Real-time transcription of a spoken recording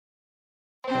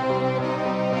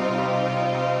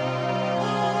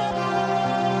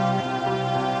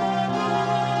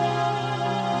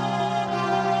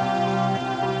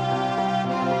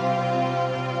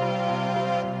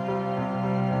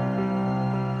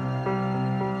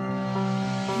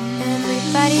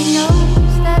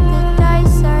knows that the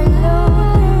dice are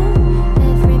loaded.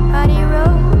 Everybody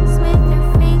rolls with their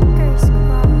fingers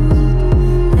crossed.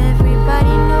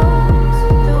 Everybody knows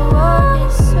the war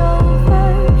is over.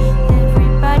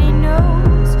 Everybody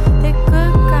knows the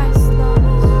good guys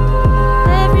lost.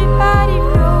 Everybody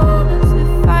knows the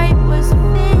fight was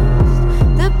fixed.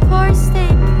 The poor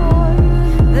stay poor,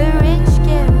 the rich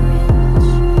get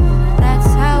rich.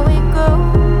 That's how it goes.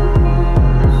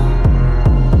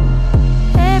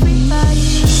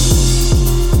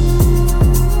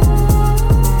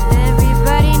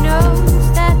 Everybody knows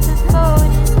that the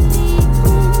boat is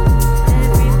leaving.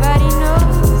 Everybody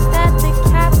knows that the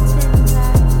captain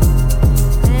died.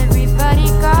 Everybody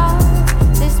got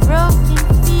this broken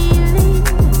feeling,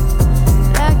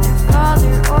 like their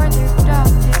father or their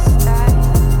dog just died.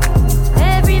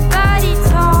 Everybody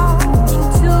talking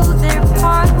to their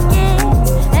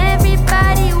pockets.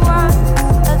 Everybody wants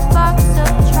a box of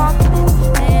chocolate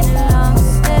and a long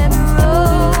stem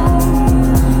roll.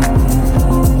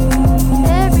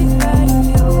 Everybody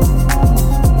knows.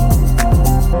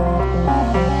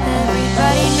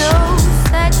 Everybody knows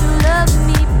that you love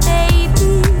me,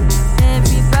 baby.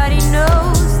 Everybody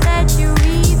knows that you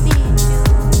really do.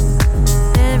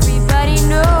 Everybody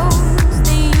knows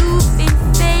that you've been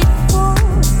faithful.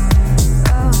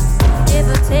 Oh, give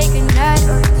or take a night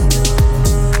or two.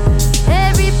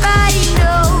 Everybody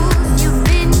knows you've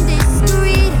been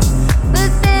discreet,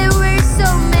 but there were so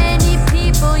many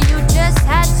people you just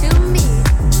had to meet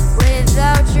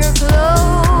without your clothes.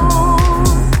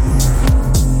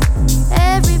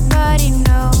 Everybody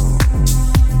knows.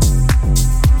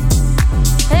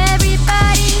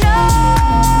 Everybody knows.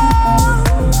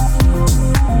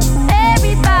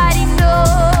 Everybody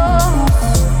knows.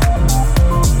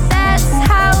 That's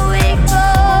how it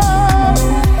goes.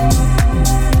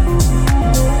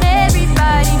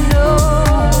 Everybody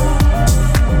knows.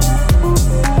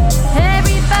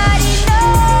 Everybody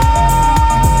knows.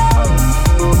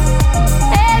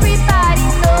 Everybody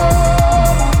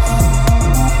knows.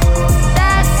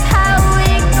 That's how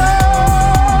it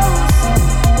goes.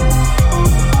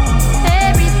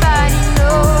 Everybody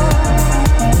knows.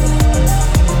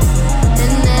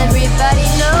 And everybody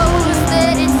knows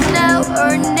that it's now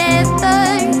or never.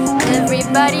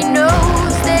 Everybody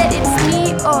knows that it's me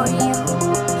or you.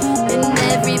 And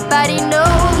everybody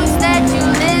knows that you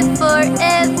live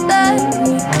forever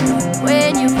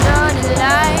when you've done a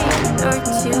line or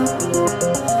two.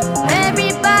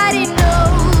 Everybody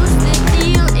knows the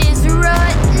deal is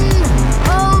rotten.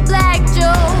 Old Black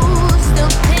Joe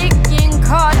still picking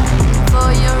cotton for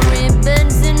your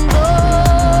ribbons and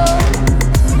bows.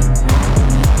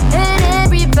 And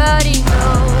everybody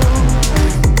knows.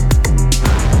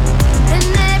 And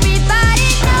everybody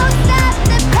knows that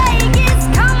the plague is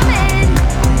coming.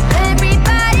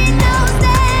 Everybody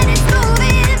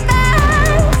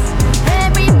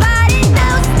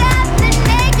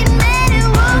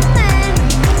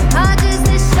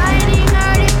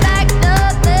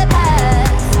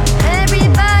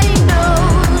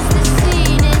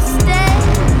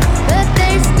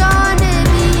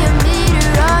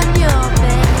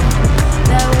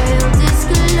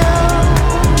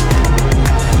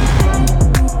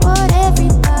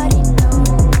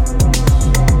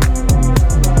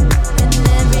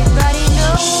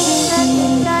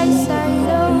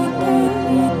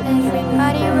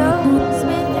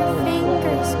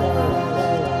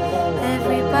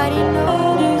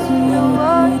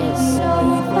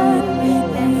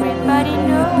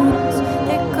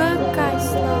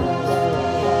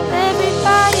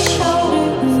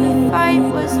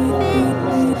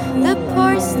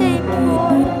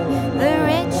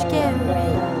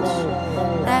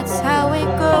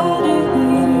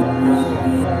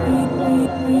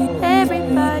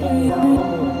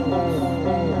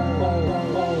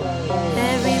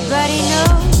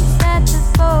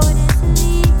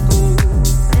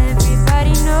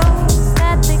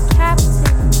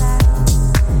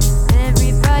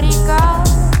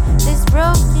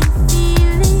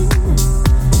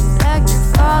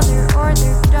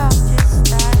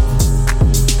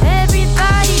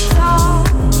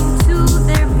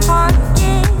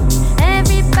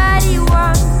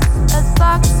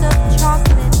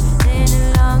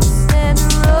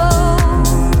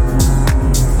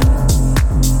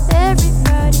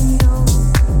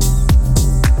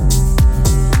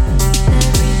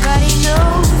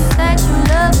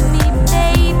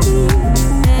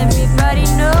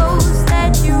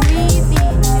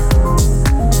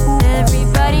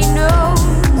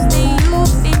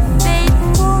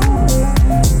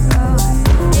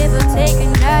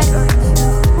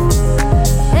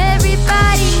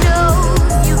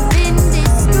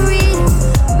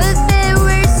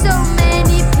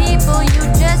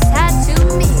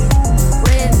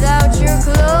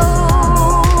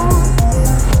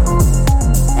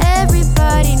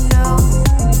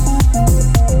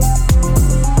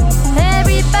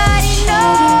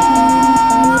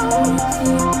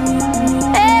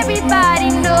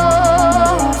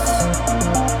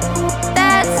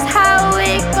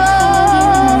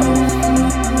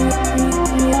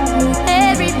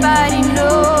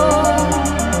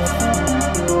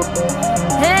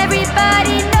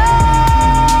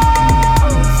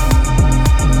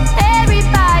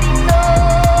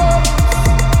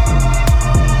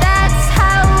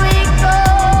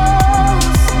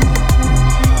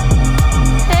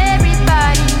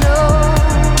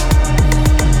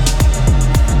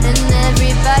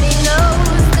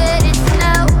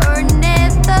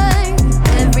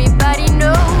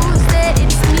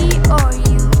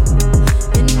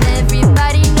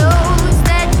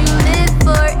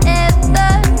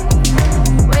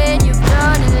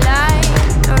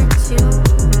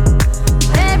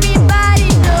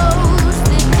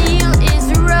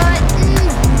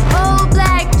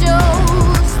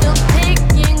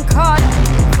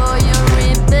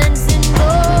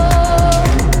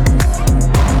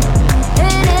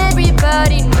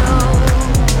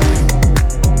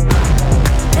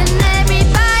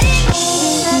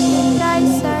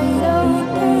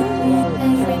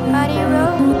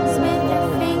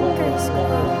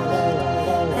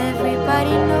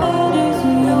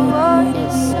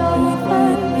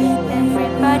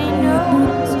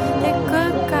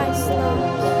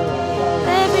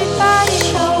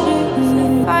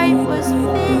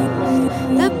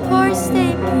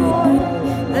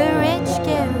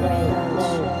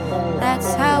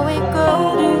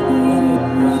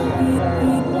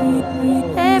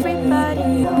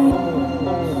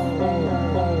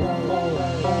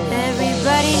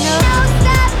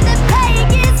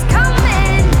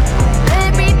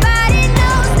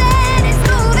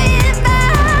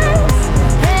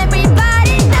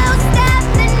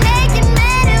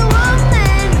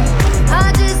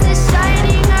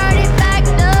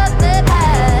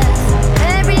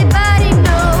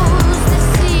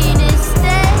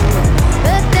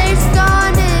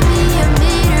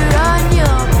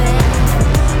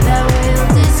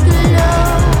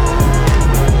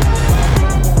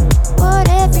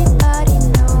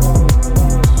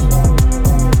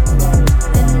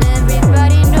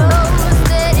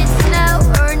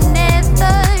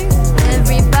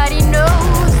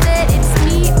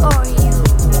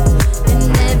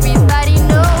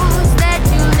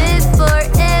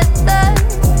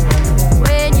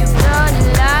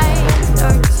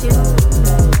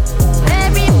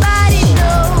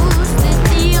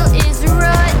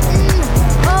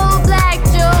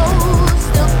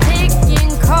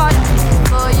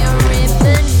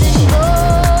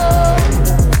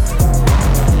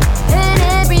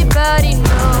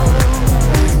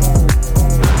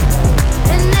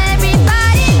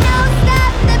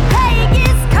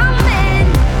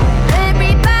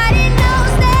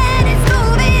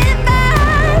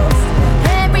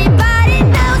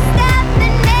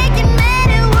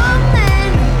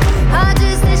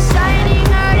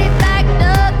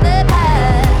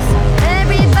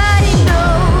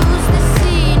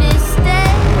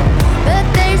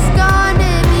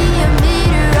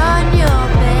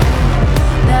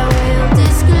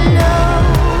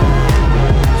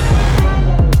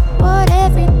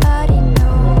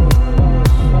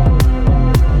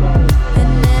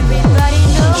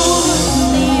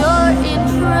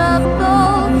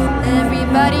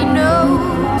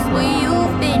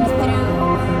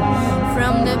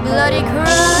bloody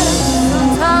cross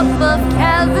on top of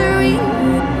Calvary.